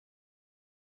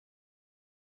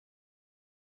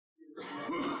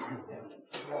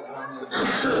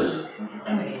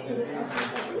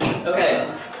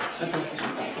Okay,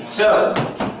 so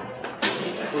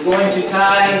we're going to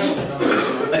tie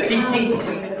a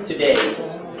tzitzit today.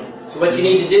 So what you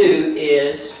need to do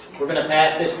is, we're going to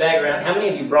pass this bag around. How many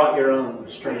of you brought your own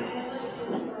strings?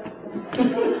 I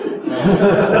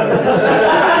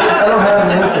don't have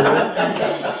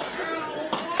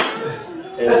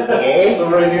Okay. So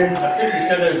right here, I think you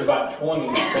said there's about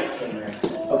 20 sets in there.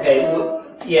 Okay, well,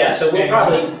 yeah, so we'll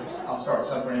probably... I'll start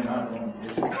separating out one.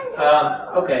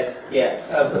 Okay, yeah,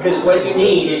 because what you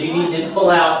need is you need to pull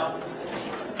out,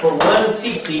 for one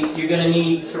tzitzit, you're going to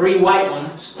need 3 white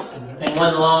ones and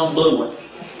 1 long blue one.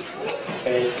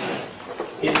 Okay.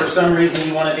 If for some reason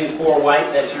you want to do 4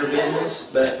 white, that's your business.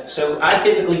 But so I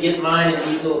typically get mine in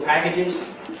these little packages.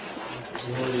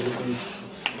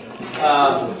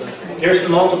 There's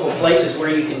multiple places where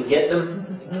you can get them.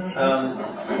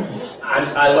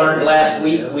 I learned last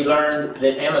week, we learned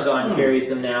that Amazon carries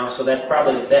them now, so that's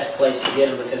probably the best place to get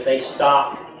them because they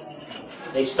stock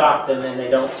them and they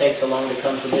don't take so long to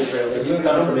come from Israel. They do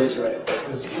come from Israel.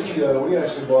 We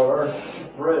actually bought our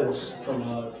threads from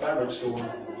a fabric store.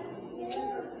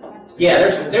 Yeah,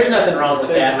 there's nothing wrong with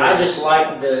that. I just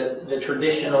like the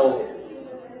traditional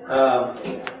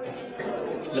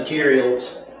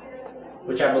materials,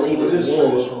 which I believe is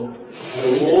wool.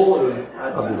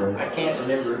 I can't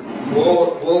remember.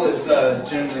 Wool is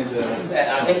generally the...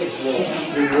 I think it's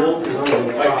wool.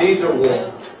 Like these are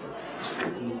wool.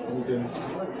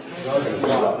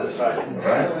 About this side,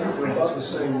 right? We're about the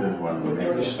same.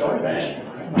 Maybe start that.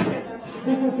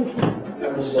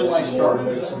 Since you started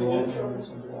mixing the engines.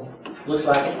 Looks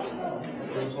like it.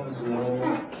 This one's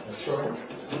wool. Sure.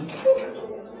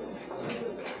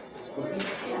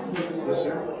 This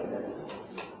here.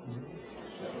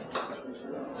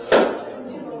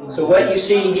 So what you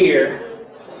see here,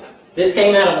 this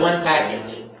came out of one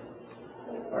package.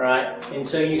 All right, and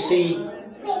so you see,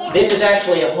 this is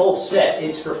actually a whole set.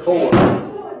 It's for 4.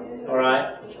 All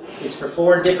right, it's for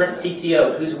 4 different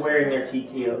tzitziot. Who's wearing their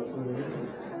tzitziot?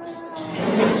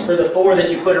 It's for the 4 that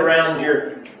you put around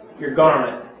your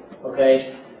garment.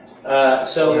 Okay,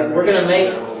 so we're gonna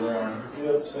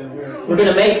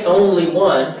make only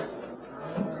 1,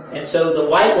 and so the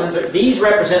white ones these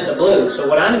represent the blue. So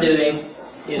what I'm doing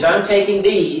is I'm taking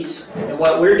these, and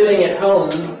what we're doing at home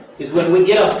is when we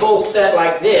get a full set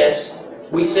like this,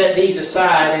 we set these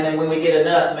aside, and then when we get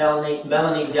enough,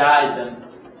 Melanie dyes them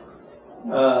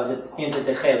into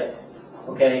the chelet.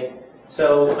 Okay,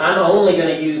 so I'm only going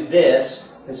to use this,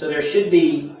 and so there should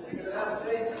be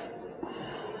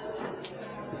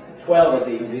 12 of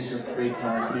these. These are 3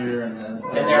 times here, and then...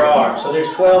 And there are. So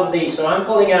there's 12 of these. So I'm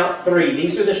pulling out 3.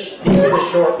 These are the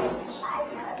short ones.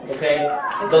 Okay.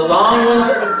 The long ones.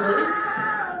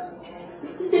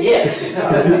 Yes.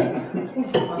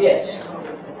 Yes.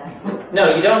 No,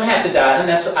 you don't have to dye them.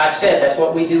 That's what I said. That's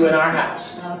what we do in our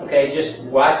house. Okay. Just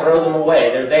why throw them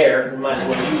away? They're there. You might as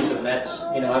well use them. That's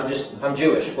I'm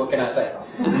Jewish. What can I say?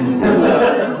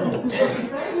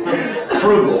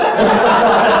 Frugal.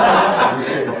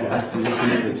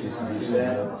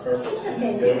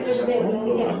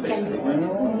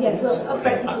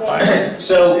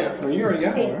 So you already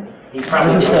got one. he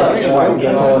probably did.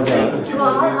 I'll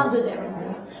do that.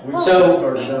 So,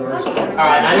 all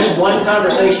right, I need one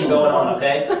conversation going on,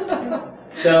 okay?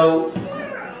 So,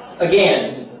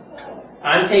 again,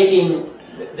 I'm taking,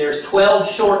 there's 12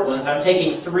 short ones. I'm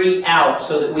taking 3 out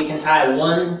so that we can tie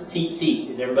 1 tzitzit.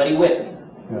 Is everybody with me?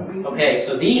 Yeah. Okay,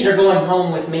 so these are going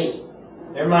home with me.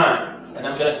 They're mine. And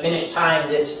I'm going to finish tying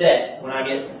this set when I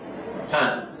get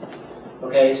time.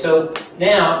 Okay, so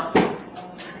now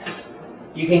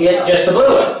you can get just the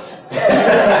blue ones.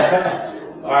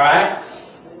 All right?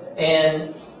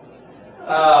 And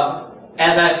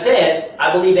as I said,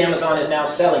 I believe Amazon is now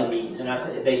selling these, and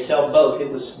they sell both. It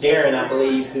was Darren, I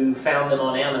believe, who found them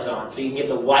on Amazon. So you can get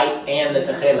the white and the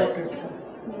techelet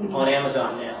on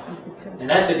Amazon now. And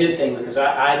that's a good thing because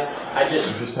I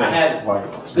have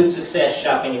good success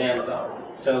shopping at Amazon.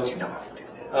 So,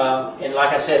 and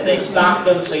like I said, they stock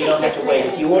them so you don't have to wait.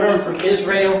 If you order them from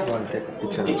Israel,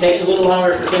 it takes a little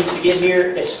longer for things to get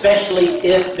here, especially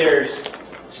if there's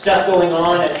stuff going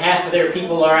on and half of their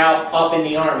people are off in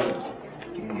the army.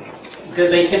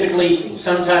 Because they typically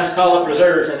sometimes call up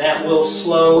reserves, and that will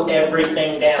slow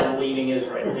everything down leaving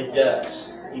Israel. It does.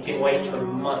 You can wait for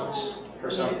months for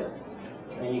something.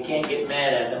 And you can't get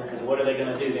mad at them, because what are they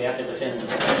going to do? They have to defend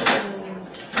themselves.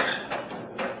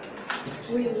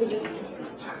 We just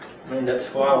End up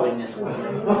swallowing this one.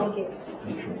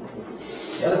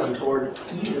 The other one tore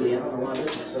easily. I don't know why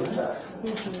this is so tough.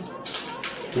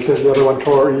 Because the other one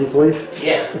tore easily?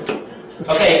 Yeah.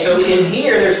 Okay, so in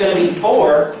here there's going to be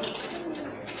 4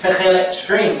 techelet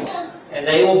strings, and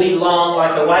they will be long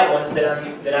like the white ones that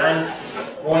I'm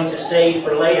going to save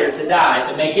for later to dye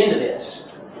to make into this.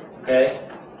 Okay.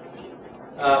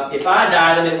 If I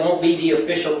dye them, it won't be the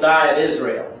official dye of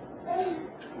Israel,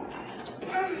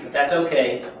 but that's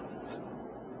okay.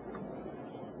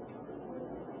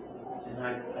 And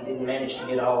I didn't manage to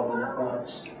get all of them at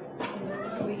once.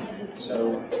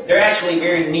 So they're actually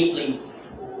very neatly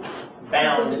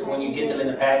bound when you get them in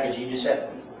the package. You just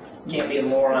can't be a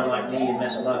moron like me and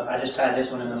mess them up. I just tied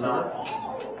this one in the knot.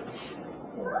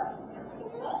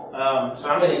 So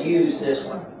I'm going to use this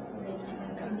one.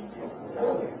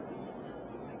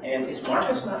 And is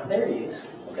Marcus not? There he is.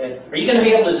 Okay. Are you going to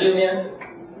be able to zoom in?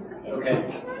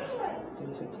 Okay.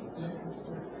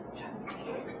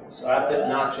 So I put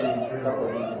knots in a couple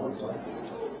of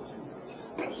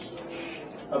these.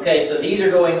 Okay, so these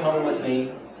are going home with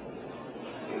me.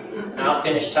 I'll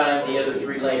finish tying the other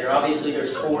 3 later. Obviously,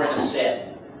 there's 4 in a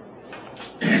set.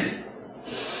 I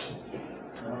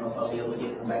don't know if I'll be able to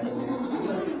get them back in there.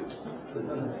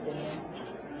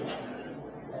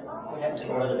 We have to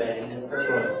throw the bag. That's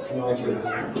right. No, that's good.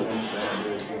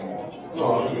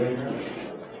 Oh, okay.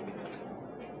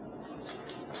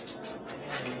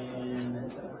 And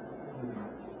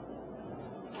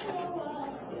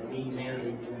these ends are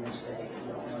in this bag.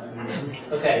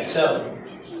 Okay, so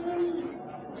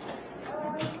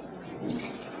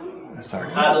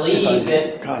I believe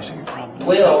that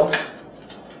Will,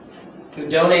 who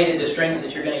donated the strings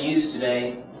that you're going to use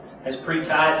today, has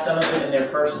pre-tied some of them in their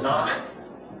first knot.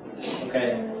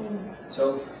 Okay,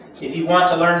 so if you want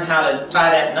to learn how to tie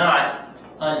that knot,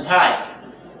 untie it.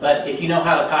 But if you know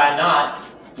how to tie a knot,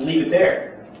 leave it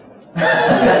there.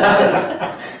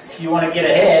 If you want to get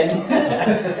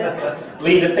ahead,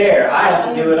 leave it there. I have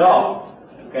to do it all.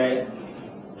 Okay.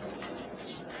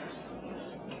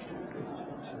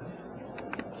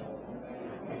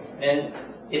 And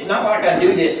it's not like I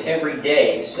do this every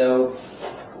day, so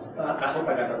I hope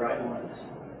I got the right ones.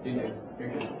 You did. You're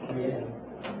good. Yeah.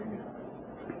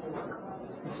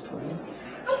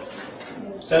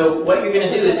 So what you're going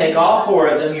to do is take all 4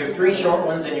 of them, your 3 short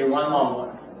ones and your 1 long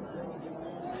one,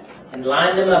 and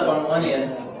line them up on one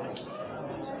end.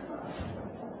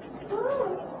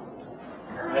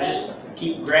 I just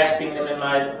keep grasping them in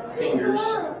my fingers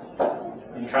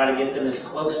and try to get them as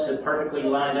close to perfectly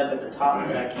lined up at the top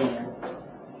that I can.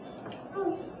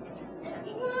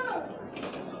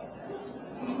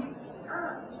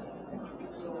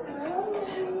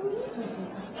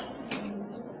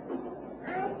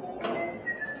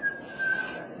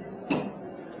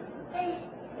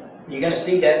 You're going to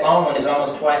see that long one is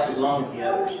almost twice as long as the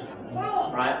others,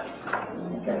 right?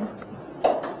 Okay.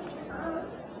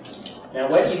 Now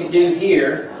what you can do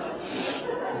here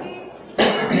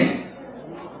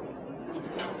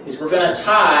is we're going to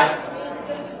tie,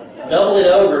 double it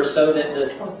over so that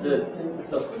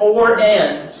the 4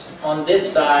 ends on this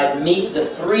side meet the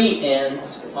 3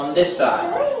 ends on this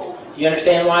side. You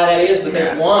understand why that is?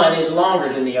 Because one is longer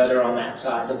than the other on that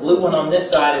side. The blue one on this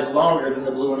side is longer than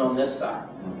the blue one on this side.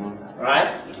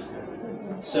 Right?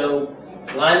 So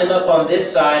line them up on this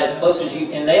side as close as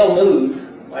you, and they'll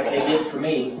move like they did for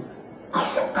me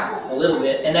a little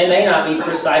bit, and they may not be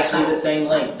precisely the same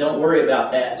length. Don't worry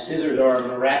about that. Scissors are a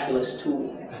miraculous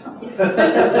tool.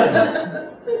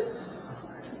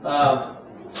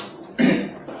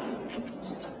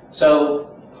 So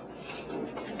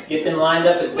get them lined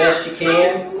up as best you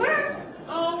can,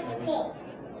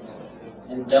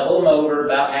 and double them over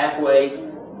about halfway,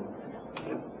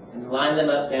 and line them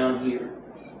up down here.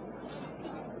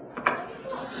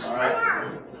 All right.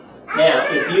 Now,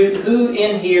 who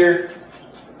in here?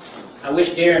 I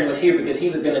wish Darren was here because he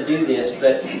was going to do this,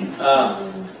 but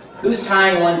who's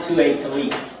tying one to a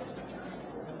tallit?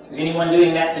 Is anyone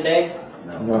doing that today?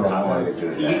 No, I want to do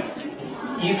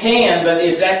that. You can, but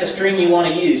is that the string you want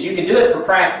to use? You can do it for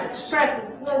practice.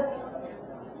 Practice, look.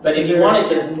 But if you wanted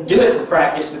to do it for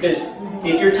practice, because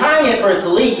if you're tying it for a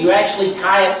tallit, you actually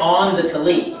tie it on the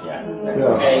tallit. Yeah.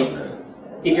 Okay.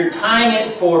 If you're tying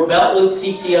it for belt loop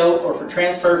CTO or for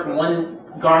transfer from one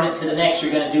garment to the next,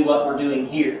 you're going to do what we're doing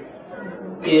here.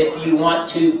 If you want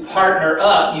to partner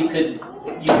up, you could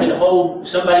hold,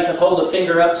 somebody could hold a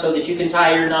finger up so that you can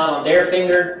tie your knot on their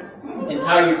finger and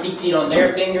tie your tzitzit on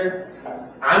their finger.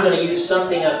 I'm going to use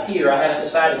something up here. I haven't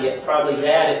decided yet. Probably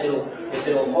that if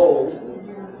it'll hold.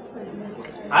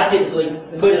 I typically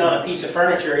put it on a piece of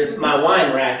furniture. It's my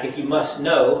wine rack, if you must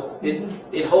know.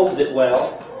 It holds it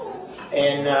well,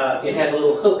 and it has a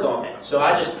little hook on it. So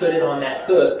I just put it on that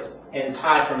hook and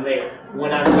tie from there.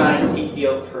 when I'm tying the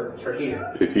T-T-O for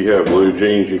here. If you have blue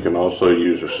jeans, you can also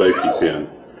use a safety pin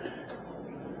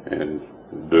and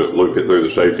look it through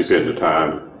the safety pin to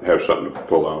time, have something to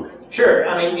pull on. Sure,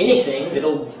 I mean, anything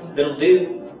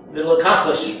that'll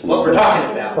accomplish what we're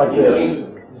talking about. Like this.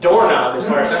 Doorknob, as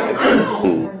far as I'm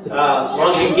concerned. As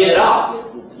long as you can get it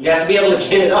off. You have to be able to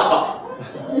get it off.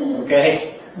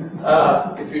 Okay?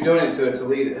 If you're doing it to a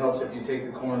tallit, it helps if you take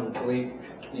the corner of the tallit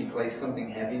and you place something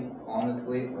heavy on the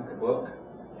tallit, like a book.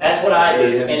 That's what I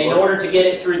do. And in order to get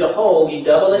it through the hole, you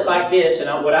double it like this, and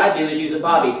what I do is use a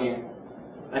bobby pin.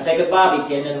 I take a bobby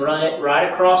pin and run it right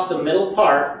across the middle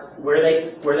part where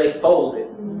they fold it.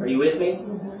 Are you with me?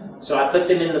 So I put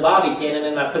them in the bobby pin, and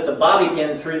then I put the bobby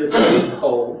pin through the tallit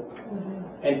hole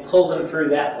and pull them through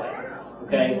that way.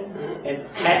 Okay? And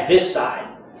at this side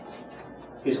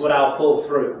is what I'll pull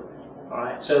through.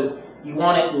 Alright, so you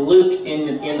want it looped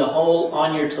in the hole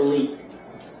on your tallit.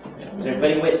 Is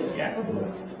everybody with me? Yeah.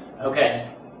 Okay.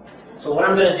 So what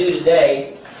I'm going to do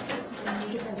today,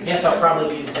 I guess I'll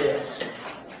probably use this.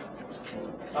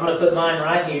 I'm going to put mine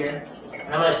right here,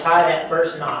 and I'm going to tie that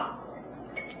first knot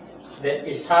that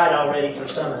is tied already for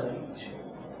some of these.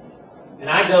 And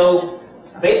I go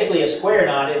basically a square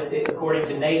knot according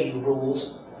to Navy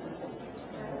rules.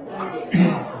 How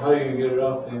are you going to get it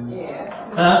off then?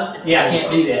 Huh? Yeah, I can't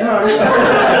do that.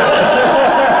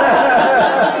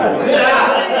 Good eye.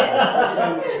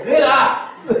 Good eye.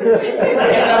 I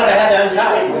guess I'm going to have to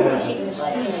untie it.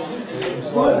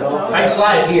 I can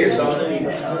slide it here, so I'm going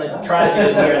to try to do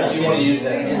it here. If you want to use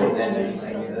that handle, then you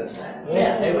can do that.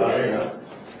 Yeah, there we go.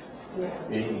 I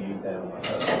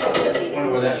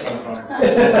wonder where that came from.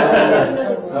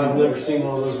 I've never seen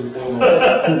one of those before.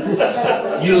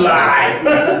 You lie.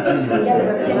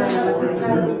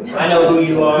 I know who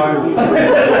you are.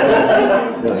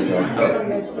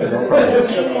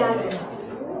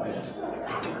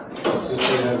 It's just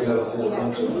that I've got a whole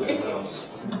bunch of else.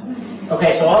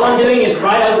 Okay, so all I'm doing is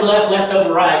right over left, left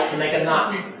over right to make a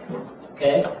knot.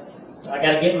 Okay? I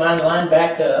got to get mine lined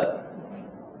back up.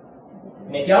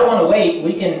 And if y'all want to wait,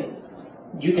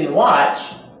 you can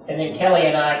watch, and then Kelly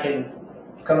and I can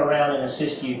come around and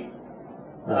assist you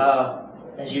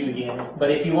as you begin. But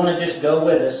if you want to just go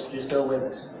with us, just go with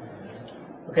us.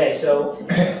 Okay, so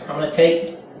I'm going to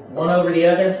take one over the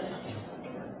other.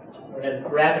 We're going to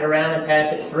wrap it around and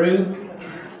pass it through.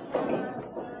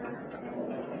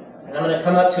 And I'm going to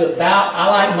come up to about, I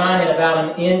like mine at about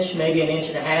an inch, maybe an inch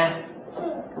and a half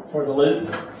for the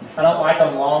loop. I don't like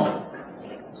them long,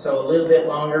 so a little bit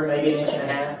longer, maybe an inch and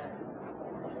a half.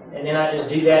 And then I just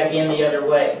do that again the other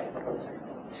way.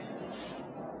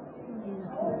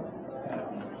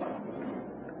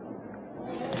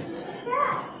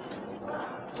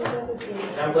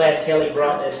 And I'm glad Kelly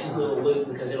brought this little loop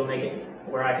because it'll make it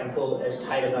where I can pull it as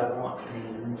tight as I want.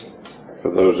 For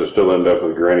those that still end up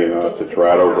with granny knots, it's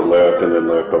right over left and then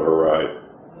left over right.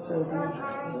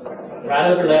 Right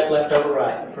over left, left over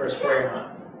right for a square knot.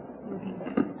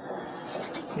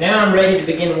 Now I'm ready to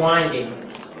begin winding.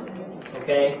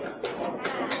 Okay?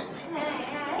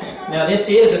 Now this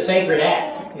is a sacred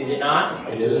act, is it not?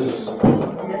 It is.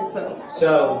 Yes, sir.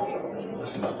 So,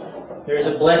 there's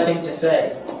a blessing to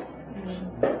say.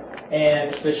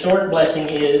 And the short blessing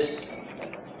is,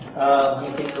 let me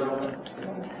think for a moment.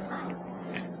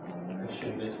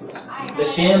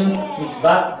 L'Shem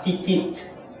mitzvah tzitzit.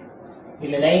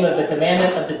 In the name of the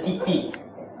commandment of the tzitzit.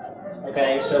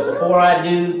 Okay, so before I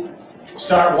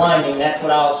start winding, that's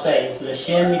what I'll say. It's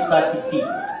L'Shem mitzvah tzitzit.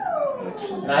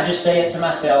 And I just say it to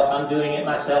myself. I'm doing it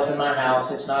myself in my house.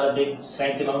 It's not a big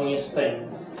sanctimonious thing.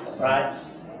 Right?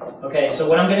 Okay, so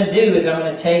what I'm going to do is I'm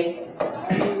going to take,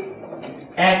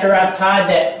 after I've tied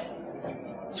that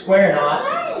square knot,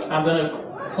 I'm going to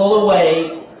pull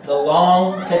away the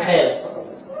long techelet.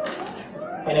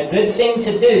 And a good thing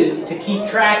to do to keep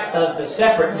track of the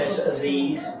separateness of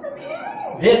these,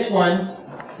 this one,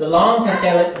 the long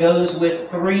techelet goes with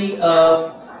 3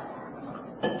 of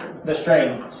the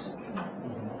strings.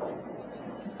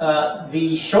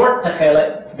 The short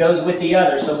techelet goes with the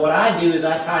other. So what I do is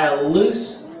I tie a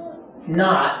loose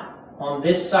knot on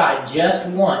this side just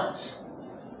once.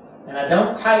 And I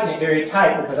don't tighten it very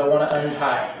tight because I want to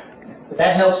untie it. But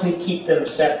that helps me keep them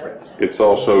separate. It's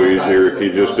also easier if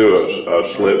you just do a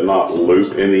slip knot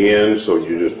loop in the end, so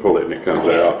you just pull it and it comes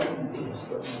out.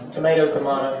 Tomato.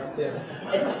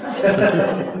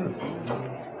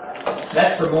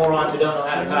 That's for morons who don't know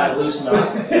how to tie a loose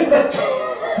knot.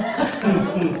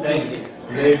 Thank you.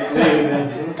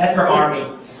 That's for Army.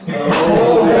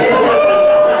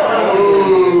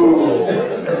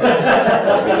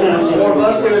 More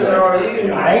muscular than there are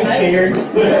you. I ain't scared.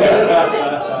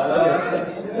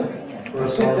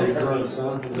 That's all the current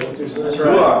son. Is that what you're saying? That's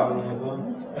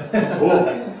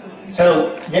right.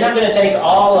 So then I'm going to take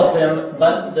all of them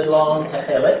but the long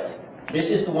tachelet. This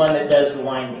is the one that does the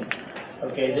winding.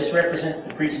 Okay, this represents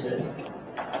the priesthood.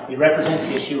 He represents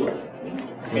Yeshua.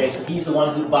 Okay, so he's the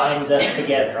one who binds us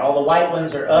together. All the white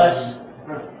ones are us.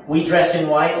 We dress in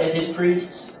white as his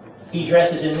priests. He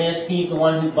dresses in this. He's the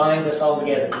one who binds us all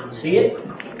together. See it?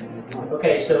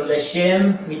 Okay, so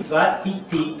Leshem mitzvat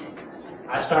tzitzit.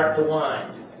 I start to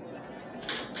wind.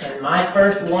 And my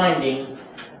first winding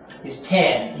is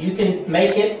 10. You can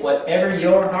make it whatever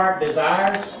your heart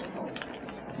desires.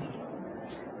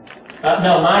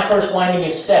 No, my first winding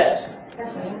is 7.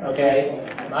 Okay?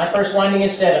 My first winding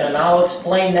is 7, and I'll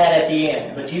explain that at the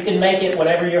end. But you can make it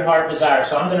whatever your heart desires.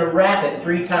 So I'm going to wrap it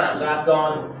 3 times. I've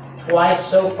gone twice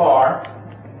so far.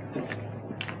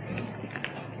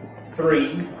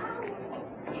 3,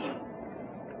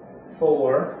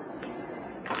 4,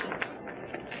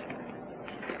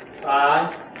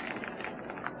 5,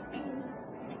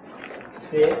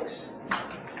 6,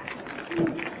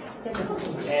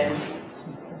 and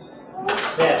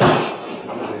 7.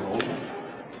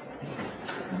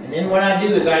 And then what I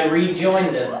do is I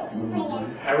rejoin them.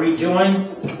 I rejoin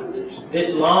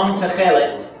this long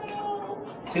tachelet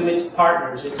to its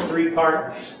partners, its 3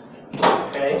 partners.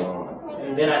 Okay?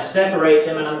 And then I separate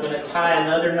them and I'm going to tie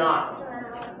another knot.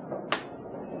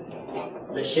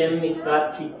 L'shem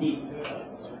mitzvat tzitzit.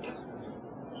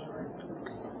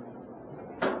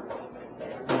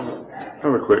 I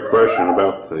have a quick question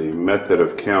about the method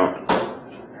of count.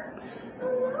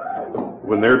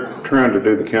 When they're trying to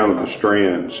do the count of the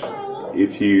strands,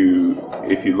 if you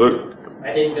look...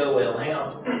 That didn't go well. Hang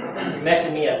on. You're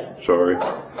messing me up. Sorry.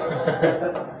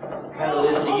 Kind of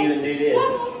listen to you and do this.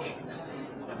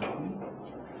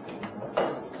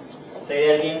 Say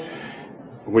that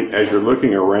again. As you're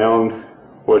looking around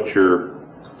what you're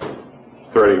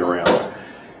threading around,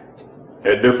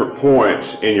 at different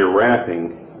points in your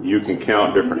wrapping, you can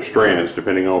count different strands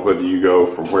depending on whether you go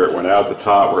from where it went out the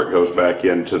top, where it goes back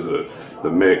into the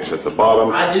mix at the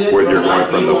bottom, I do it whether you're going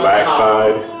from the back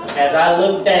side. As I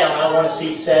look down, I want to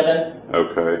see 7.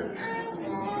 Okay.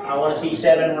 I want to see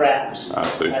 7 wraps. I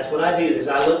see. That's what I do. Is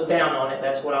I look down on it.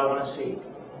 That's what I want to see.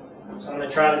 So I'm going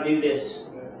to try to do this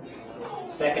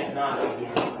second knot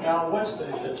again. Now, what's the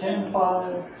 10,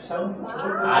 5, 7?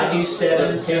 I do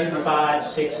 7, 10, 5,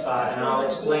 6, 5, and I'll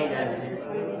explain that in a minute.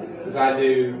 Because I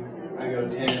go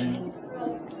 10,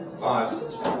 5,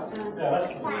 6, 5. Yeah, that's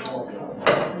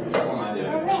That's one I do.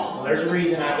 Well, there's a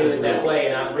reason I do it that way,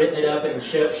 and I've written it up and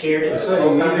shared it with So the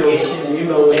whole you congregation, and you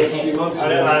know they can't. months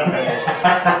I ago.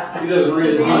 didn't He doesn't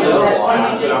read his I know emails. why,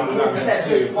 One you but I'm not just, is going that to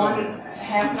just do one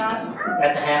half knot?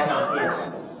 That's a half knot, yes.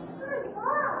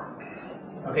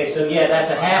 Okay, so yeah, that's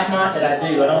a half knot that I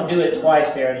do. I don't do it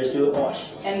twice there, I just do it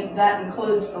once. And that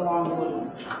includes the long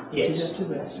one. Yes.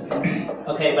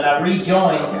 Okay, but I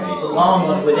rejoin the long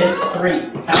one with its 3.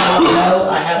 How do you know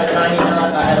I have a tiny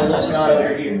knot? I have a loose knot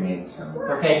over here.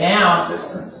 Okay, now,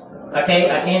 okay,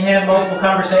 I can't have multiple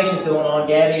conversations going on.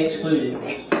 Gabby excluded.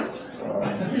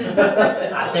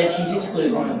 I said she's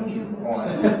excluded.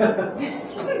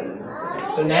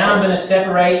 So now I'm going to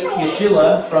separate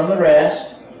Yeshua from the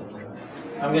rest.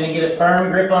 I'm going to get a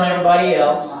firm grip on everybody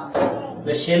else.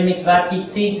 L'shem mitzvat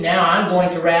tzitzit. Now I'm going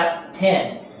to wrap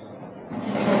 10.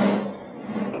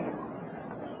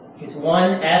 It's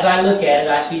 1, as I look at it,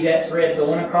 I see that thread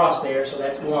going across there, so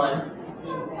that's 1,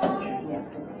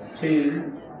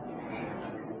 2,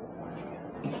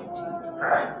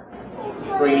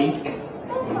 3,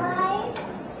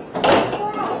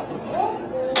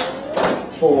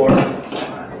 4,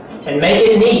 and make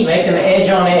it neat, make them edge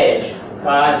on edge.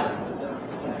 5,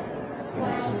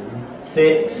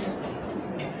 6,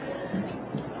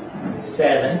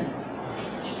 7,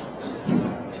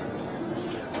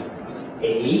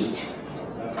 8,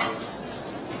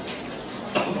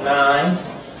 9,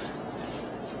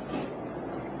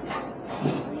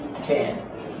 10.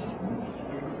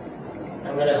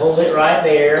 I'm going to hold it right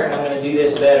there, and I'm going to do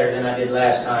this better than I did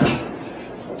last time.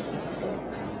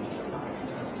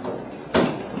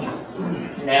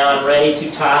 Now I'm ready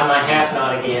to tie my half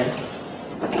knot again.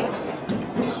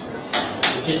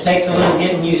 It just takes a little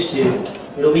getting used to.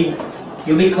 You'll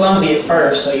be clumsy at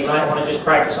first, so you might want to just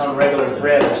practice on a regular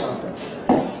thread or something.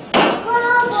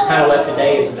 Which is kind of what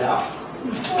today is about.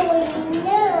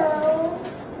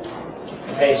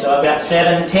 Okay, so I've got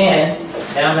 7,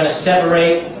 10. Now I'm going to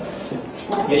separate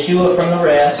Yeshua from the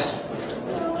rest.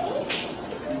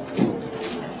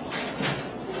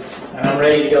 And I'm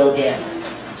ready to go again.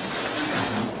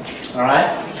 Alright?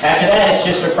 After that, it's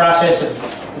just a process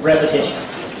of repetition.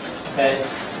 Okay?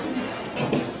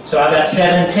 So I got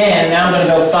 7, 10. Now I'm going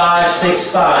to go 5, 6,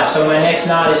 5. So my next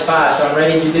knot is 5. So I'm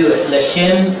ready to do it.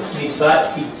 L'Shem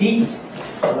Bat-Tzion.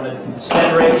 I'm going to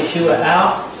separate the shua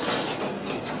out,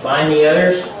 bind the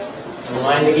others, and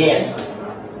wind again.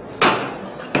 1.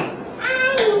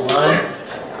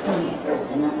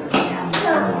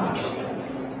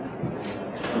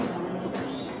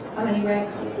 How many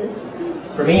racks is this?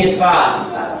 For me, it's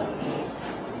 5.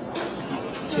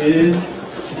 2,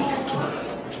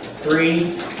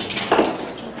 3,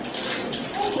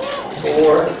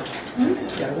 4,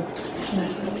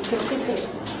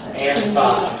 and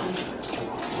 5.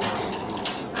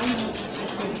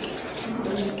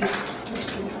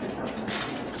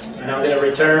 And I'm going to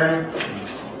return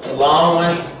the long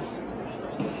one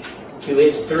to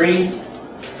its 3. I'm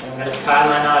going to tie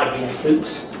my knot again.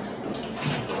 Oops.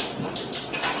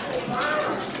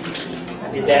 I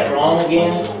did that wrong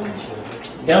again.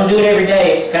 Don't do it every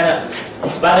day. It's kind of,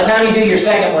 by the time you do your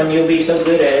second one, you'll be so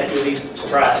good at it, you'll be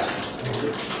surprised.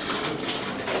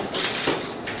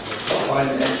 Find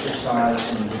an exercise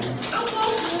and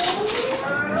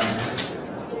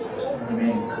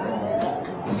remain calm.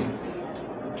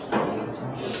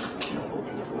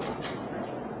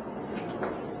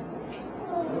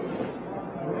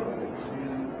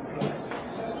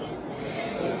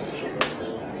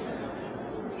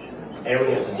 There we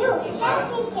go.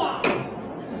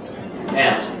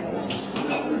 Now,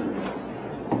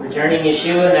 returning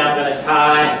Yeshua, now I'm going to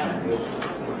tie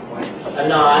a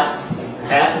knot, a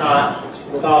half knot,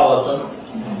 with all of them.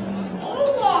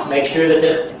 Make sure that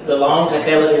the long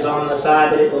techelet is on the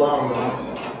side that it belongs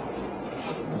on.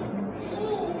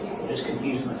 Just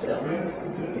confuse myself.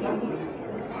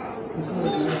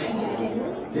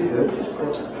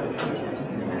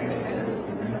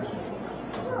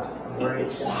 Where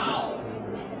it's going.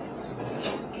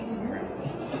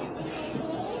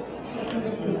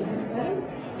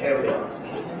 There we go.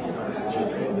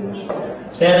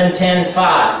 7, 10,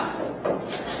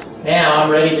 5. Now I'm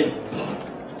ready to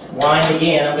wind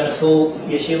again. I'm going to pull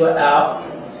Yeshua out.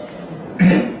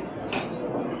 And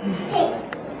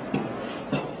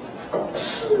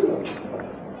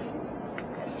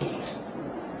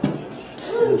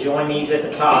join these at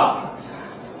the top.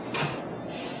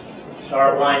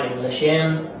 Start winding.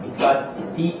 L'Shem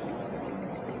Bat-Tzion.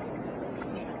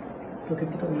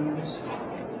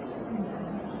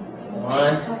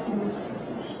 One,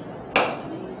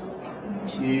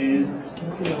 2,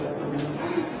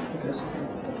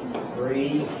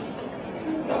 3,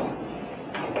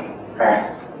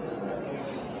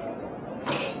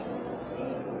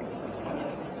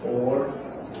 4,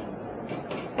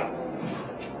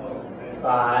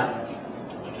 5,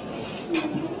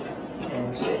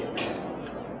 and 6.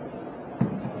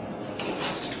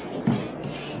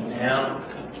 Now,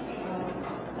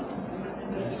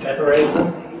 separate them.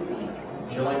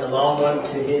 Join the long one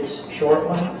to his short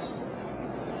ones.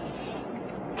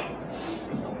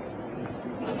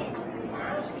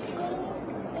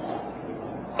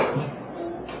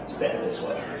 It's better this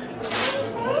way.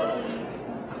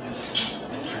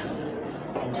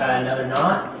 And tie another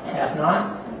knot, half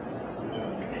knot.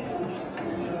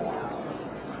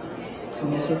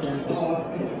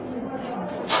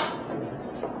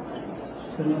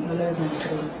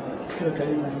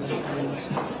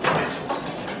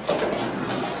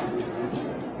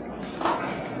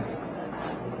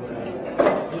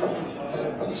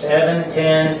 Seven,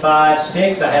 10, 5,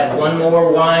 6. I have one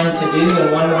more wind to do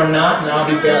and one more knot, and I'll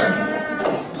be done.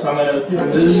 So I'm going to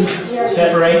remove,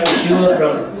 separate Yeshua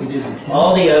from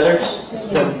all the others.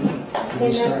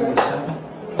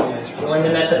 Join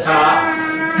them at the top.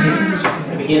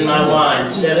 And begin my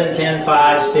wind. 7, 10,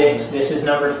 5, 6. This is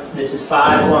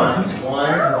 5 winds.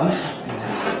 1,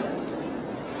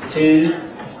 2,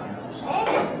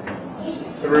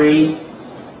 3,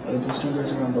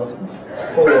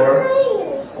 4.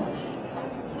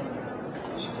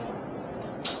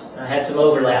 I had some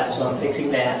overlap, so I'm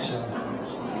fixing that. 5.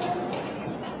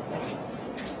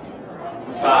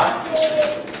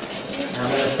 Now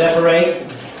I'm going to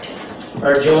separate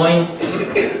or join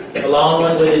the long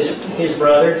one with his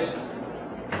brothers.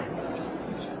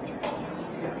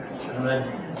 I'm going to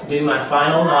do my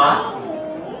final knot.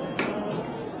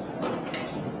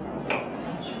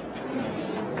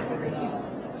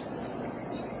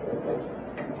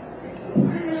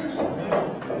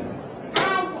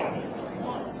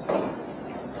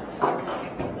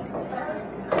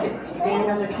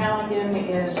 The count again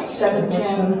is 7,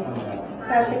 10,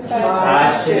 5, 6, 5.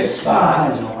 5, 6,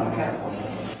 5.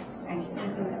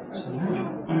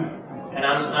 And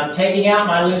I'm taking out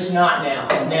my loose knot now.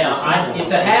 Now,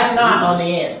 it's a half knot on the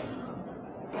end.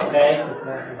 Okay?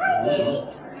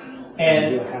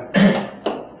 And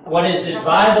what is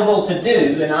advisable to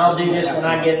do, and I'll do this when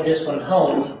I get this one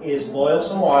home, is boil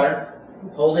some water,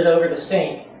 hold it over the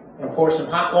sink, and pour some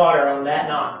hot water on that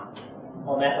knot,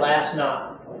 on that last knot.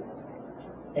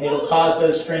 And it'll cause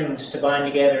those strings to bind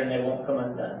together and they won't come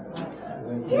undone.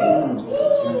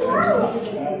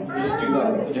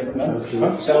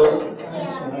 So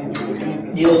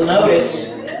you'll notice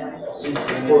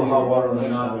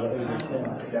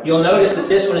that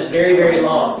this one is very, very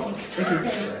long.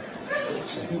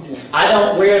 I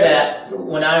don't wear that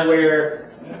when I wear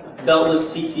belt loop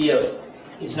Bat-Tzion.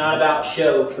 It's not about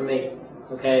show for me,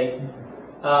 okay?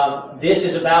 This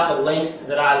is about the length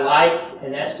that I like,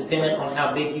 and that's dependent on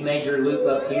how big you made your loop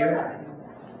up here,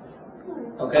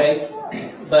 okay?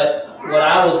 But what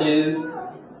I will do,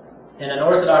 and an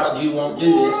Orthodox Jew won't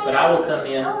do this, but I will come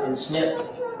in and snip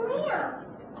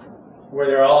where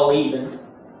they're all even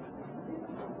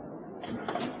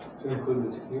to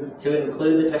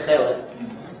include the techelet,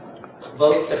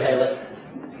 both techelet,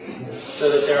 so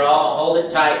that they're all, hold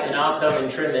it tight, and I'll come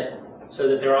and trim it so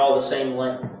that they're all the same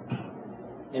length.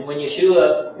 And when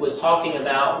Yeshua was talking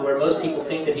about, where most people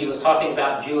think that he was talking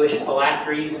about Jewish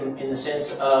phylacteries in the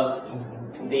sense of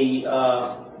the,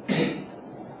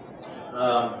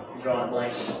 drawing a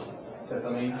blank. The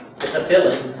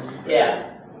tefillin, yeah.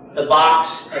 The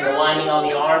box and the lining on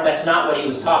the arm, that's not what he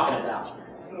was talking about.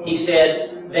 He said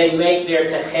they make their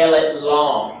techelet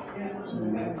long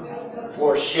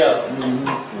for show.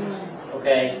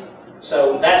 Okay?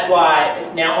 So that's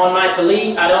why, now on my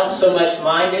talit, I don't so much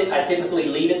mind it. I typically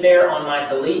leave it there on my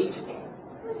talit.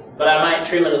 But I might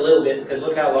trim it a little bit because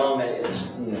look how long that is.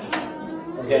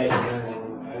 Okay?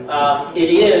 It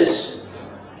is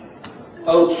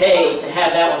okay to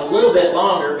have that one a little bit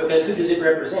longer because who does it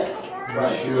represent?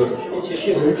 It's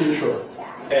Yeshua.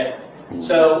 Okay.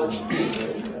 So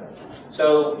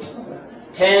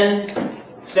 10,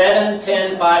 7,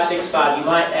 10, 5, 6, 5. You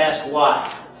might ask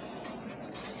why.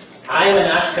 I am an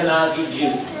Ashkenazi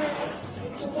Jew.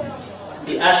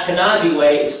 The Ashkenazi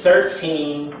way is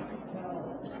 13,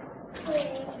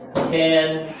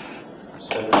 10,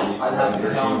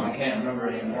 I can't remember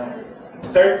anymore.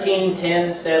 13,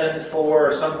 10, 7, 4,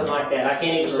 or something like that. I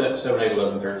can't even 7, 8,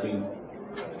 11, 13.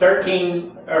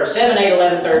 13, or 7, 8,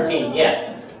 11, 13, yeah.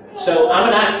 So I'm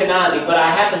an Ashkenazi, but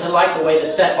I happen to like the way the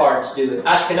Sephards do it.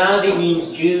 Ashkenazi means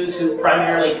Jews who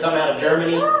primarily come out of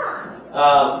Germany.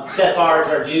 Sephards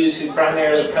are Jews who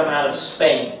primarily come out of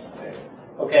Spain.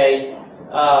 Okay?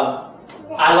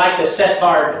 I like the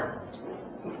Sephard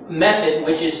method,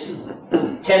 which is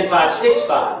 10, 5, 6,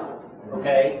 5.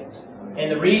 Okay?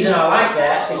 And the reason I like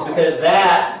that is because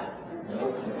that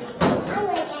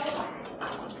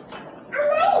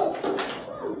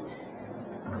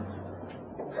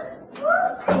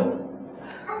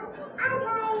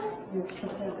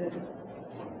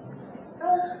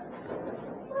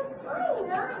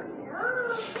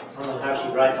I don't know how she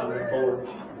writes on this board.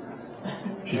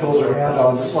 She holds her hand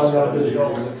on this one.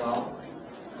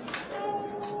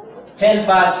 10,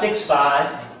 5, 6,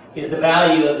 5 is the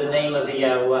value of the name of the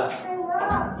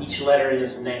Yahweh. Each letter in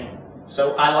his name.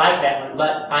 So I like that one,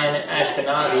 but I am an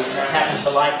Ashkenazi and I happen to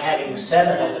like having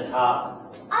 7 at the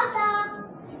top.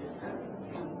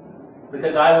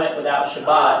 Because I went without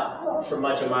Shabbat for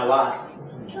much of my life.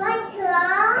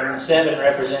 And the 7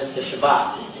 represents the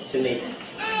Shabbat to me.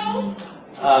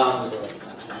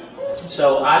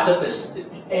 So I took this,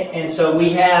 and so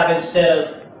we have, instead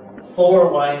of 4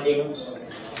 windings,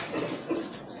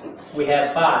 we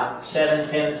have 5. 7,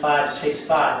 10, 5, 6,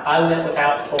 5. I went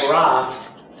without Torah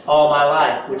all my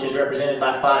life, which is represented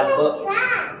by 5 books.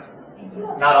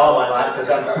 Not all my life, because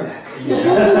I'm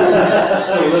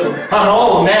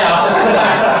old now.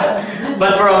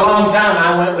 But for a long time,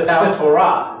 I went without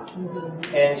Torah.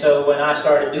 And so when I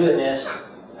started doing this,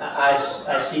 I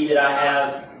see that I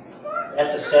have,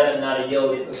 that's a 7, not a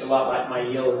yod. It looks a lot like my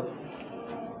yod.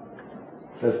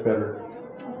 That's better.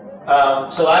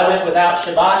 So I went without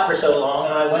Shabbat for so long,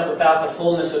 and I went without the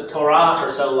fullness of Torah for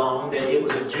so long that it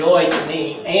was a joy to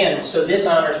me. And so this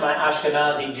honors my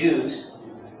Ashkenazi Jews,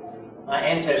 my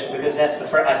ancestors, because that's the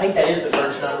first, I think that is the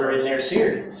first number in their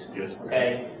series. Yes.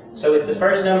 Okay, so it's the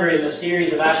first number in the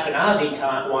series of Ashkenazi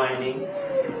winding,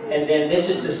 and then this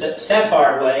is the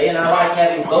Sephard way, and I like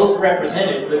having both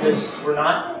represented because we're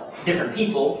not different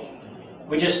people.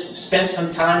 We just spent some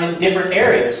time in different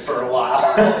areas for a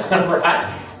while, right?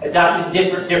 Adopting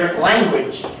different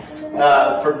language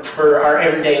for our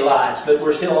everyday lives, but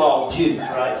we're still all Jews,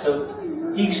 right? So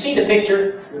you can see the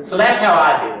picture. So that's how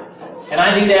I do it. And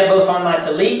I do that both on my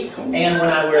talit and when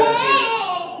I wear them here.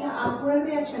 Where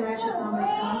the Ashkenazis numbers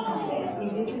come from?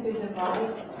 If it is a body,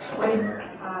 when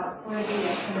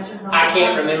I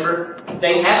can't remember.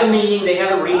 They have a meaning, they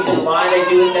have a reason why they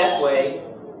do it that way.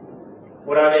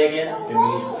 What are they again?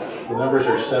 The numbers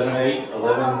are 7, 8,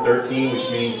 11, 13, which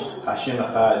means Hashem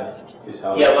Echad is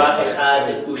how. Yeah, Lat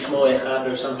Echad, Ushmo Echad,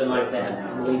 or something like that.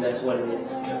 I believe that's what it is.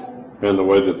 And the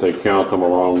way that they count them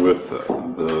along with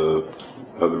the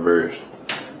other various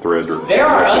threads. There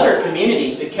are other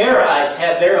communities. The Karaites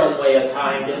have their own way of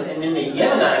tying them, and then the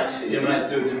Yemenites, Yemenites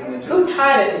do it differently too. who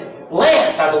tied it?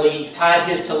 Lance, I believe, tied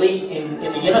his talit in the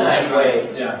Yemenite way.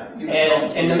 Yeah.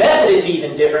 And the method is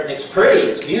even different. It's pretty,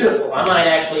 it's beautiful. I might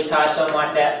actually tie something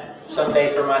like that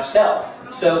someday for myself.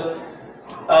 So,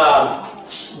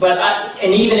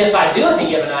 and even if I do it the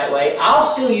Yemenite way, I'll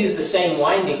still use the same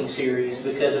winding series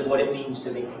because of what it means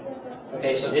to me.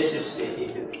 Okay, so this is,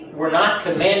 we're not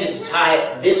commanded to tie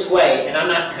it this way, and I'm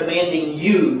not commanding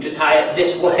you to tie it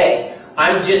this way.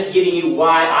 I'm just giving you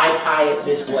why I tie it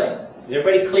this way. Is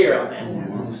everybody clear on that?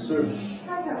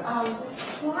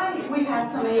 Why we have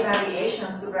so many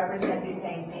variations to represent the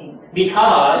same thing?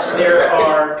 Because there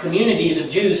are communities of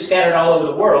Jews scattered all over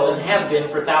the world and have been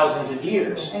for thousands of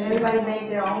years. And everybody made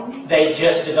their own? They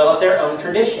just developed their own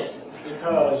tradition.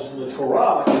 Because the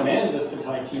Torah commands us to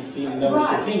tie tzitzit in Numbers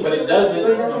Right. 15, but it doesn't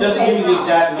give you the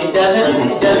exact number. It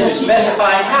doesn't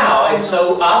specify how, and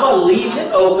so Abba leaves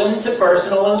it open to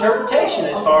personal interpretation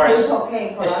as far So as it's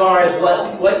okay for us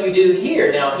what you do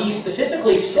here. Now he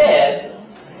specifically said,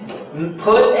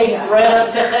 put a thread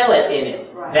of techelet in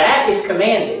it. Right. That is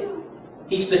commanded.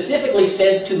 He specifically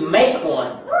said to make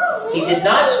one. He did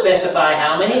not specify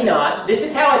how many knots. This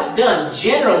is how it's done.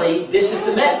 Generally, this is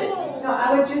the method. So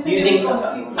I was just Using,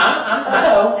 I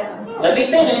know. Let me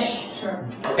finish. Sure.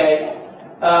 Okay.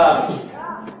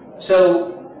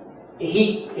 So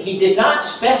he did not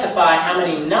specify how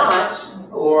many knots,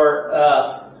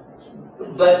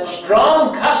 but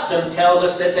strong custom tells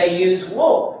us that they use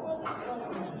wool.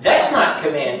 That's not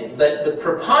commanded, but the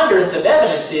preponderance of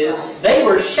evidence is they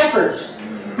were shepherds.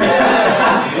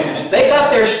 They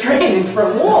got their string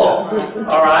from wool.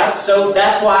 All right. So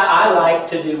that's why I like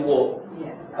to do wool.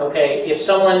 Okay, if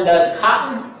someone does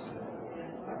cotton,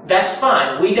 that's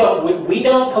fine. We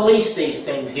don't police these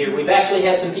things here. We've actually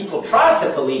had some people try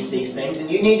to police these things, and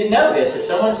you need to know this. If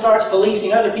someone starts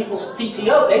policing other people's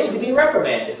TTO, they need to be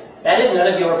reprimanded. That is none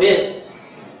of your business.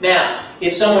 Now,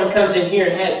 if someone comes in here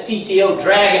and has TTO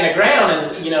dragging the ground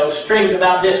and, strings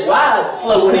about this wide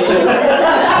floating, look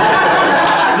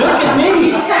at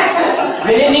me,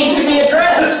 then it needs to be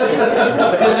addressed.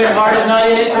 Because their heart is not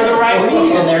in it for the right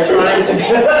reason. They're trying to be.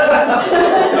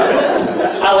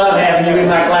 I love having you in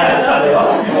my classes.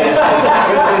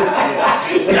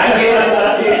 I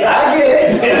get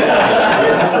it.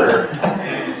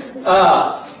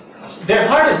 Their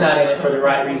heart is not in it for the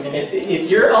right reason. If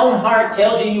your own heart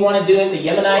tells you want to do it the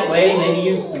Yemenite way,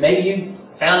 maybe you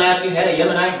found out you had a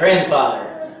Yemenite grandfather.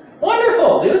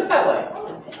 Wonderful, do it that way.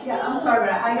 Yeah, I'm sorry,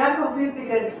 but I got confused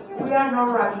because we are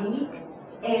not rabbinic,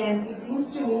 and it seems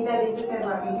to me that this is a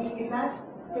rabbinic. Is that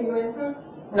the answer?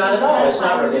 Not at all. It's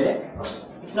not rabbinic.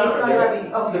 It's not rabbinic.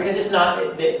 rabbinic. Okay. Because it's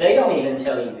not. They don't even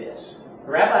tell you this.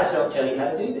 The rabbis don't tell you how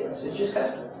to do this. It's just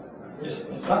customs.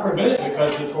 It's not rabbinic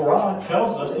because the Torah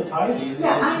tells us to tie these.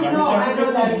 Yeah, I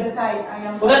know that it's a side.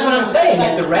 Well, that's what I'm saying,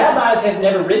 is the rabbis have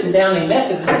never written down a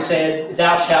method that said,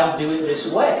 thou shalt do it this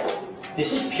way.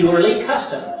 This is purely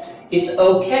custom. It's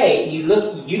okay. You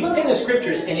look in the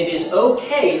scriptures, and it is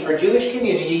okay for Jewish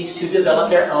communities to develop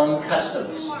their own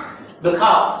customs.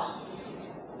 Because,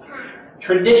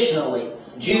 traditionally,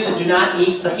 Jews do not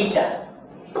eat fajita.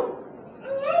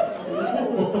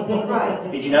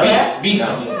 Did you know that? Beef.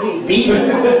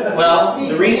 Well,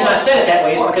 the reason I said it that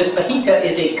way is because fajita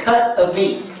is a cut of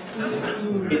meat.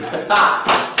 It's the thigh.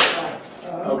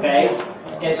 Okay?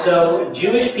 And so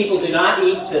Jewish people do not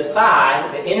eat the thigh,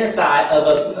 the inner thigh of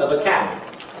a cow.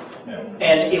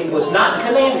 And it was not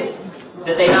commanded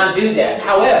that they not do that.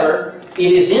 However,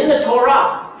 it is in the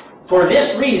Torah. For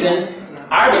this reason,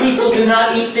 our people do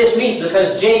not eat this meat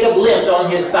because Jacob limped on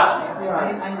his thigh.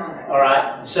 Right, I know that. All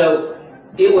right? So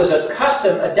it was a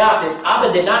custom adopted.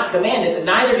 Abba did not command it, but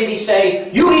neither did he say,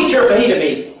 you eat your fajita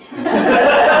meat.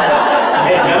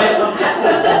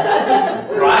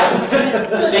 Right?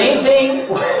 Same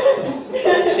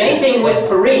thing with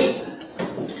Purim.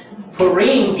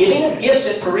 Giving of gifts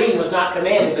at Purim was not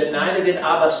commanded, but neither did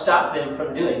Abba stop them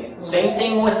from doing it. Same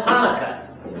thing with Hanukkah.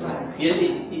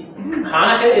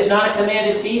 Hanukkah is not a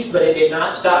commanded feast, but it did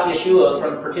not stop Yeshua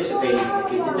from participating. It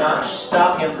did not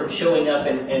stop him from showing up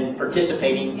and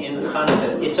participating in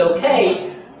Hanukkah. It's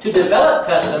okay to develop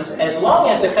customs as long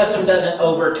as the custom doesn't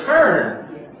overturn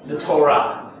the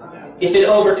Torah. If it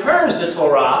overturns the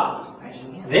Torah,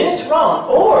 then it's wrong.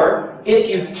 Or if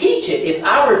you teach it, if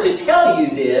I were to tell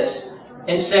you this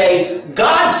and say,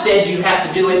 God said you have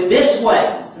to do it this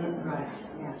way,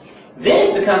 then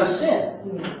it becomes sin.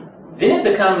 Then it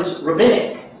becomes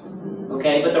rabbinic.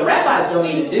 Okay, but the rabbis don't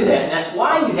need to do that, and that's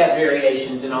why you have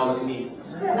variations in all the communities.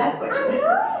 Last question.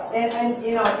 And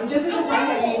you know, just because I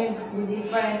have been with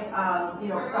different, you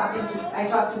know, I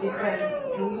talk to different,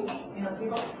 you know,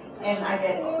 people, and I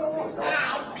get, so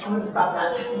I'm going to stop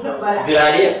that. But, Good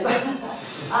idea.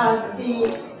 I've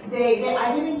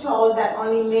been told that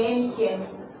only men can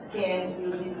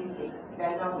use it.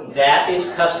 That not women. That is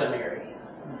customary.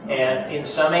 And in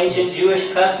some ancient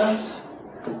Jewish customs,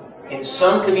 in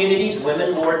some communities,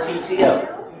 women wore tzitzit.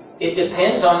 It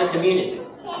depends on the community.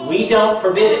 We don't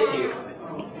forbid it here.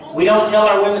 We don't tell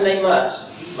our women they must,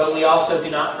 but we also do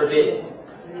not forbid it.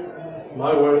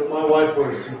 My wife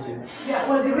wears tzitzit. Yeah,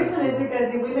 well, the reason is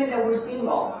because the women that were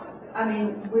single, I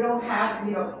mean, we don't have,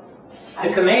 you know.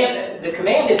 The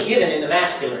command is given in the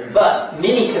masculine, but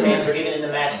many commands are given in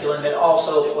the masculine that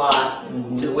also apply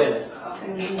to women.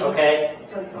 Okay?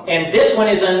 And this one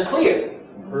is unclear.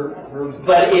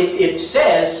 But it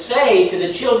says, say to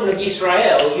the children of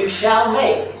Israel, you shall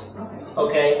make.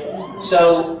 Okay?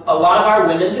 So a lot of our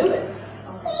women do it.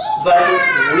 But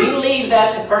we leave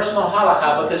that to personal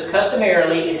halakha because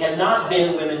customarily it has not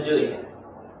been women doing it.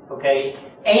 Okay?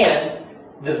 And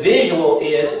the visual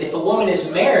is, if a woman is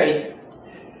married,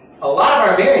 a lot of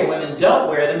our married women don't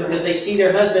wear them because they see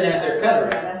their husband as their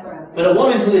covering. But a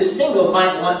woman who is single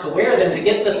might want to wear them to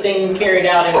get the thing carried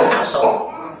out in her household.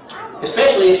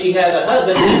 Especially if she has a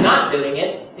husband who's not doing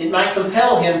it, it might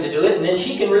compel him to do it, and then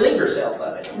she can relieve herself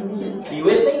of it. Are you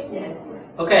with me? Yes.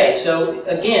 Okay, so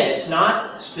again, it's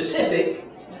not specific.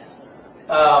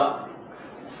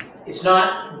 It's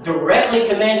not directly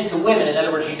commanded to women. In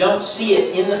other words, you don't see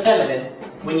it in the feminine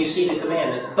when you see the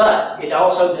commandment. But it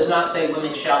also does not say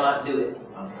women shall not do it.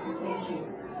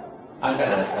 I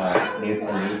got a new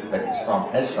belief, but it's from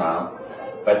Israel,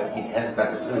 but it has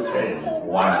got the blue thread in it.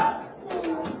 Why?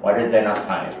 Why did they not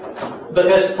tie it?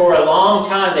 Because for a long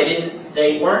time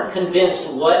they weren't convinced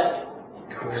what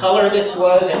color this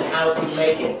was and how to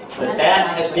make it. But that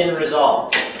has been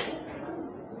resolved.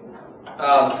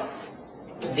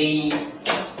 The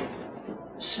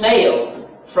snail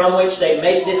from which they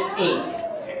make this ink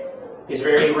is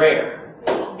very rare.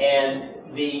 And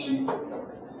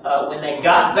when they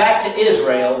got back to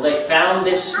Israel, they found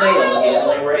this snail again.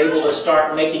 They were able to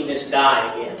start making this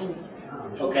dye again.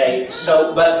 Okay,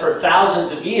 so, but for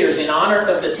thousands of years, in honor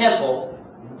of the temple,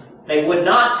 they would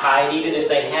not tie it even if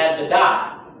they had the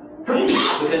dye.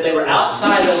 Because they were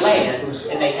outside the land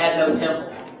and they had no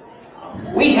temple.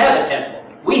 We have a temple.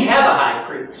 We have a high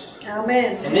priest.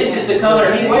 Amen. And this is the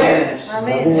color he wears.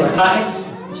 Amen.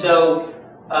 Right? So,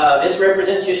 this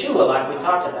represents Yeshua like we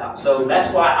talked about. So that's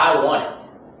why I want it.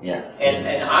 Yeah.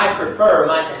 And I prefer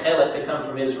my techelet to come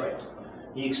from Israel.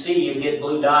 You see, you get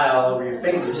blue dye all over your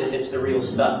fingers if it's the real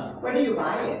stuff. Where do you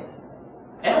buy it?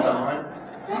 Amazon.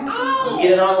 You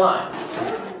get it online.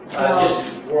 Just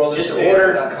order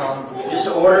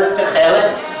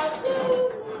techelet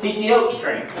TTO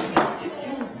string.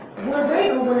 Were they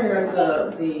aware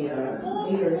of the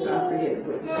leaders, I forget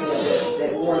what you said,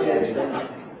 that wore this and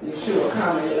Yeshua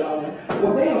commented on it.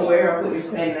 Were they aware of what you're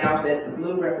saying now, that the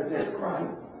blue represents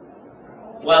Christ?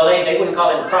 Well, they wouldn't call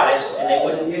him Christ, and they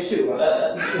wouldn't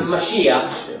Yeshua.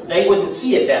 Mashiach. They wouldn't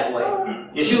see it that way.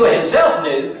 Yeshua himself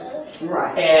knew,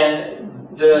 Right. and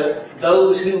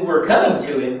those who were coming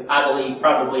to him, I believe,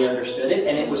 probably understood it,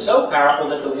 and it was so powerful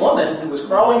that the woman who was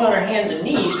crawling on her hands and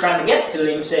knees trying to get to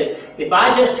him said, if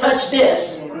I just touch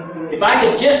this, if I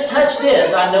could just touch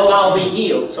this, I know I'll be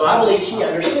healed. So I believe she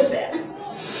understood that.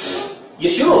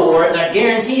 Yeshua wore it, and I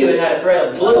guarantee you it had a thread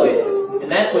of blue in it,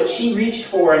 and that's what she reached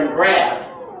for and grabbed,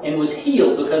 and was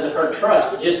healed because of her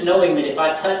trust, just knowing that if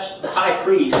I touch the high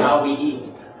priest, I'll be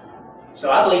healed. So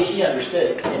I believe she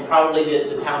understood it, and probably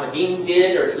the Talmudim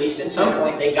did, or at least at some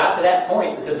point they got to that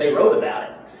point because they wrote about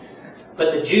it.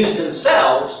 But the Jews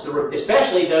themselves,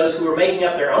 especially those who were making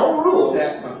up their own rules,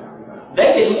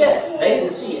 they didn't get it. They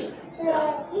didn't see it. And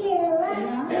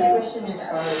I have a question as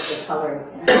far as the color,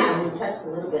 and you touched a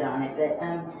little bit on it, but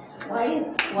why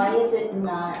is it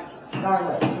not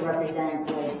scarlet to represent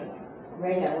like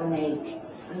Rhea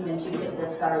when she put the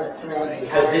scarlet thread?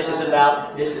 Because this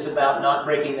is about not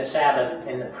breaking the Sabbath,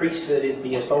 and the priesthood is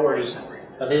the authority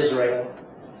of Israel.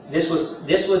 This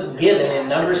was given in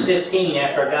Numbers 15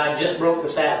 after God just broke the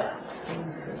Sabbath.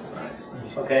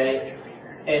 Okay?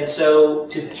 And so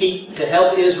to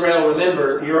help Israel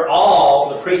remember, you're all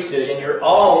the priesthood and you're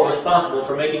all responsible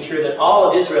for making sure that all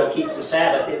of Israel keeps the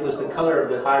Sabbath. It was the color of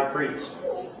the high priest.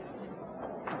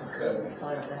 coat. the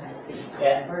color of the high priest,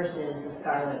 Yeah. versus the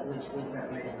scarlet, which would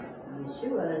represent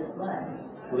Yeshua's blood.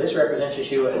 Well, this represents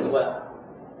Yeshua as well.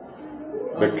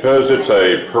 Because it's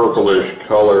a purplish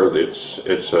color, it's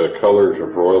colors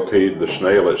of royalty. The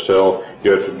snail itself,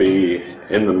 you have to be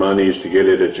in the monies to get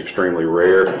it. It's extremely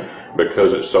rare.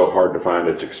 Because it's so hard to find,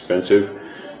 it's expensive.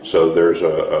 So there's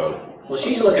a Well,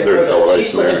 she's looking there's for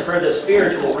elevation the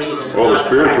spiritual reason. well, the not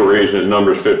spiritual practical. reason is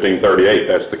Numbers 15:38.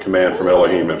 That's the command from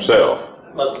Elohim himself.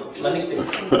 Let me speak.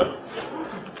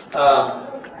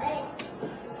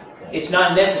 It's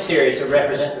not necessary to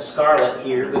represent the scarlet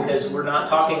here because we're not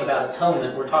talking about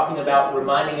atonement. We're talking about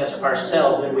reminding us of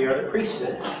ourselves that we are the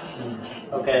priesthood.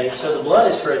 Okay, so the blood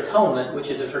is for atonement, which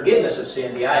is a forgiveness of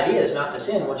sin. The idea is not to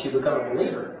sin once you become a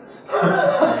believer.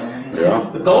 Yeah.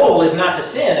 The goal is not to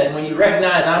sin, and when you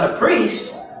recognize I'm a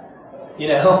priest,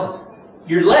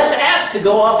 you're less apt to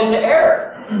go off into error.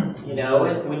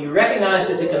 And when you recognize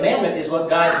that the commandment is what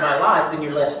guides my life, then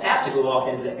you're less apt to go off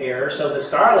into the error. So the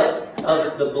scarlet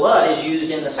of the blood is used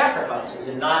in the sacrifices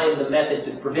and not in the method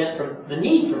to prevent from the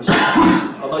need from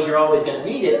sacrifice. Although you're always going to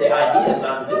need it, the idea is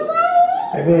not to do it.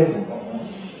 Amen.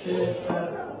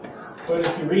 But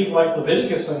if you read like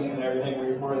Leviticus and everything,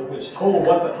 where it's told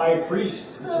what the high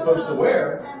priest is supposed to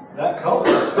wear, that color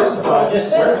is specified.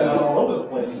 Just wearing it all over the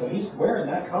place, so he's wearing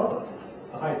that color.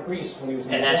 The high priest when he was.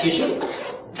 And that's Yeshua.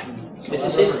 This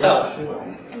is his color.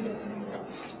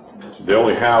 The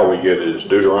only how we get is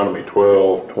Deuteronomy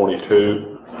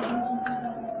 12:22,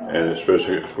 and it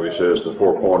specifically says the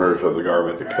four corners of the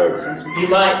garment that covers. You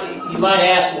might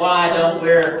ask why I don't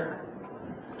wear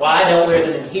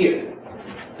them in here.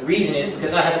 The reason is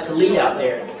because I have a tallit out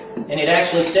there, and it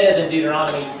actually says in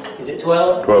Deuteronomy, is it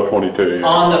 12? 12:22. Yeah.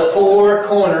 On the four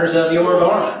corners of your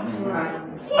garment. Right.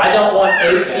 I don't want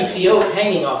 8 CTO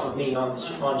hanging off of me on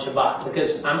Shabbat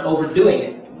because I'm overdoing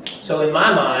it. So in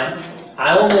my mind,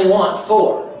 I only want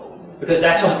 4 because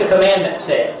that's what the commandment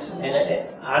says. And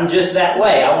I'm just that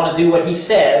way. I want to do what he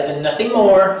says and nothing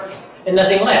more and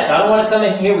nothing less. I don't want to come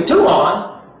in here with 2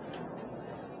 on,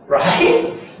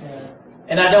 right?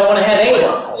 And I don't want to have 8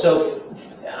 on. So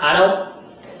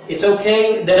it's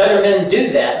okay that other men do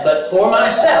that, but for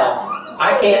myself,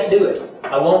 I can't do it.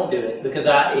 I won't do it because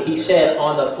he said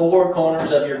on the 4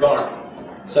 corners of your garment.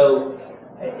 So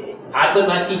I put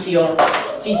my CTO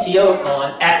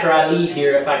on after I leave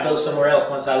here. If I go somewhere else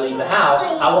once I leave the house,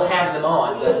 I will have them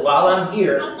on. But while I'm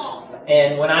here,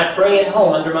 and when I pray at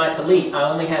home under my tallit, I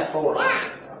only have 4.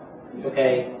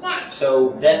 Okay,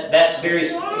 so that's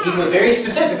he was very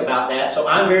specific about that. So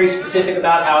I'm very specific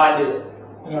about how I do it.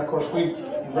 And of course, we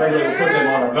regularly put them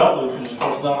on our belt loops, which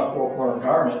is not a 4-corner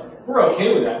garment. We're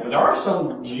okay with that, but there are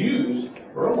some Jews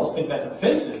who almost think that's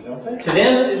offensive, don't they? To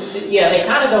them, yeah, they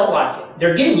kind of don't like it.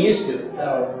 They're getting used to it.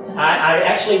 I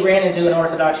actually ran into an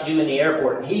Orthodox Jew in the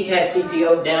airport, and he had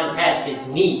CTO down past his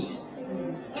knees.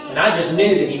 And I just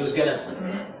knew that he was going to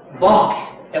balk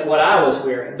at what I was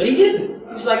wearing, but he didn't.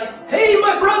 He's like, "Hey,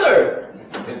 my brother!"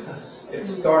 It's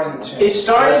starting to change. It's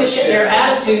starting to change. Their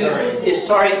attitude is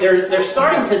starting. They're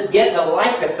starting to get to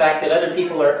like the fact that other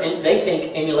people are, they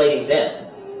think, emulating them.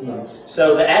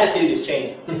 So the attitude is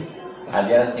changing. And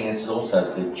the other thing is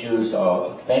also the Jews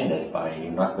are offended by you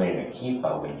not wearing a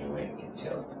kippah when you're wearing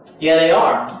Tzion. Yeah, they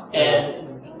are, and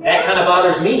that kind of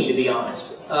bothers me, to be honest.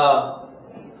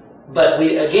 But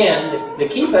the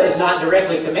kippah is not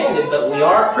directly commanded, but we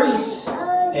are priests,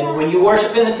 and when you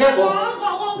worship in the temple,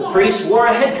 the priests wore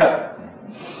a head cover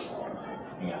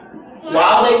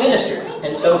while they ministered.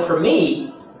 And so for me,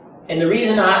 and the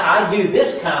reason I do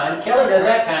this kind, Kelly does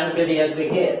that kind because he has a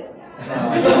big head. I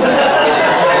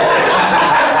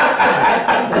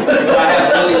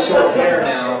have really short hair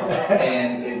now,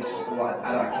 and it's what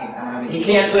I can't. He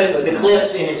can't put the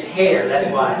clips in his hair. That's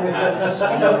why. You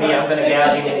know me, I'm going to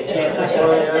gouge him any chance I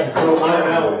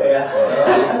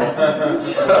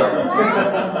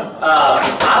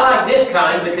I like this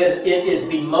kind because it is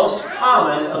the most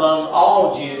common among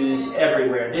all Jews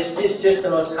everywhere. This is just the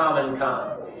most common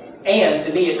kind. And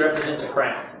to me, it represents a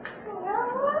crown.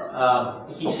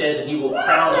 He says that he will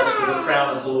crown us with a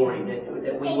crown of glory,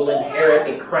 that we will inherit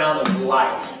a crown of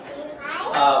life.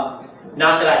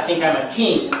 Not that I think I'm a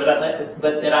king, but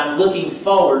that I'm looking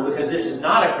forward, because this is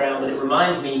not a crown, but it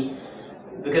reminds me,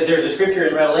 because there's a scripture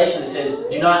in Revelation that says,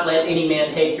 "Do not let any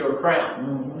man take your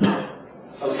crown."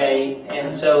 Okay?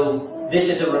 And so this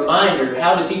is a reminder.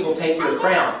 How do people take your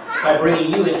crown? By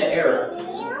bringing you into error,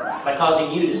 by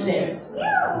causing you to sin.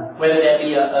 Whether that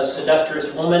be a seductress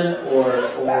woman or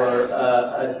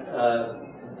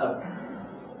a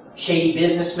shady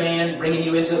businessman bringing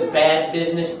you into a bad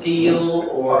business deal,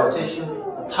 or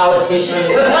a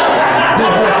politician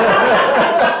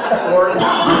or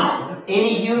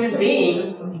any human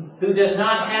being who does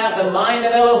not have the mind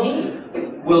of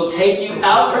Elohim will take you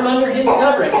out from under his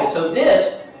covering. And so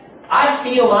this, I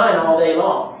feel mine all day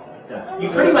long. You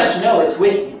pretty much know it's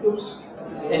with you.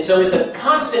 And so it's a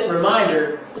constant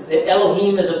reminder that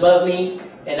Elohim is above me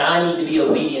and I need to be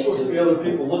obedient to the other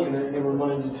people looking at you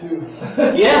remind you too.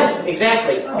 Yeah,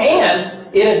 exactly.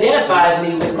 And it identifies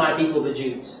me with my people, the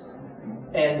Jews.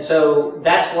 And so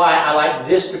that's why I like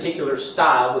this particular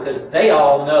style, because they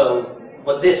all know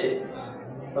what this is.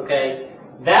 Okay?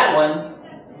 That one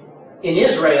in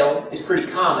Israel is pretty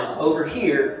common. Over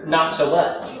here, not so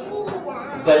much.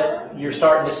 But you're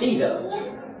starting to see those.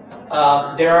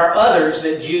 There are others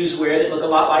that Jews wear that look a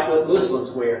lot like what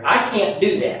Muslims wear. I can't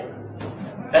do that.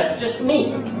 That's just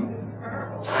me.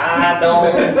 I'm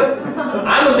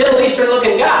a Middle Eastern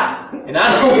looking guy, and I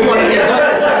don't want to get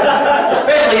hurt,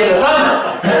 especially in the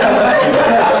summer.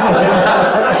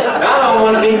 I don't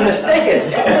want to be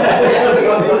mistaken.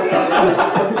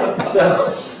 So,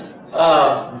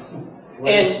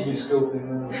 and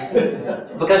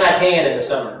because I tan in the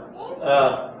summer,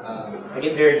 I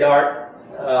get very dark.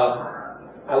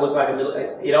 I look like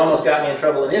it almost got me in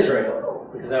trouble in Israel.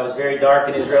 Because I was very dark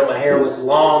in Israel, my hair was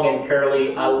long and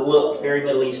curly, I looked very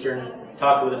Middle Eastern,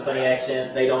 talked with a funny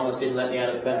accent, they almost didn't let me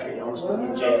out of the country, they almost put me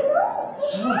in jail.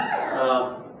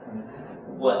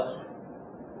 What?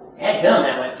 Dadgum,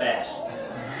 that went fast.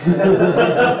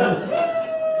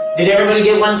 Did everybody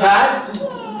get one tied?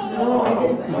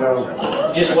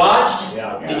 No. Just watched?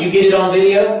 Did you get it on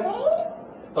video?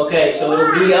 Okay, so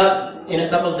it'll be up in a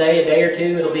couple of days, a day or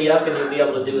two, it'll be up and you'll be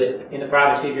able to do it in the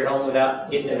privacy of your home without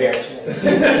getting embarrassed.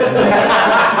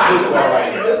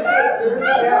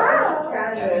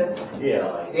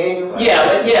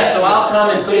 Yeah, so I'll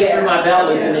come and put it through my belt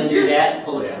loop and then do that and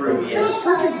pull it through, yes.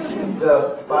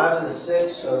 The 5 and the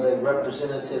 6, are they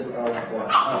representative of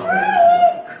what?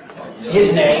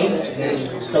 His name,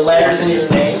 the letters in his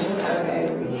name.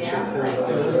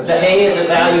 The Hey is a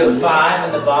value of 5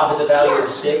 and the Vav is a value of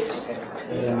 6.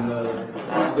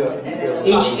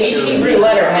 Each Hebrew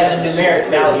letter has a numeric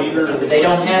value. They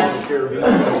don't have.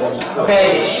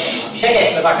 Okay, check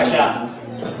it, Bavakasha.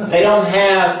 They don't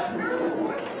have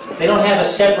a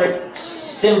separate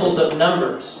symbols of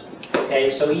numbers. Okay,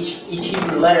 so each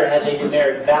Hebrew letter has a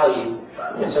numeric value,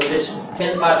 and so this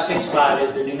 10565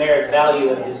 is the numeric value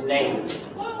of his name.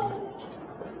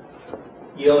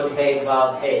 Yod Hey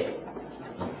Vav Hey.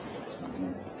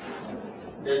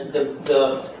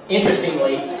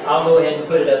 Interestingly, I'll go ahead and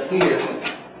put it up here.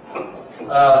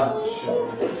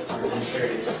 There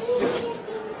it is.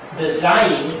 The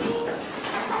Zayin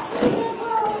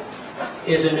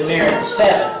is a numeric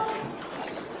 7.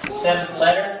 The 7th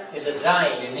letter is a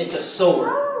Zayin, and it's a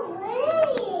sword,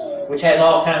 which has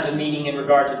all kinds of meaning in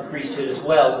regard to the priesthood as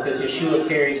well, because Yeshua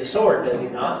carries a sword, does he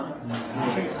not?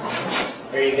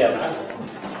 There you go.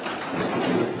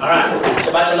 All right,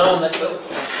 Shabbat Shalom, let's go.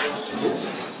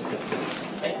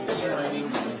 Thank you.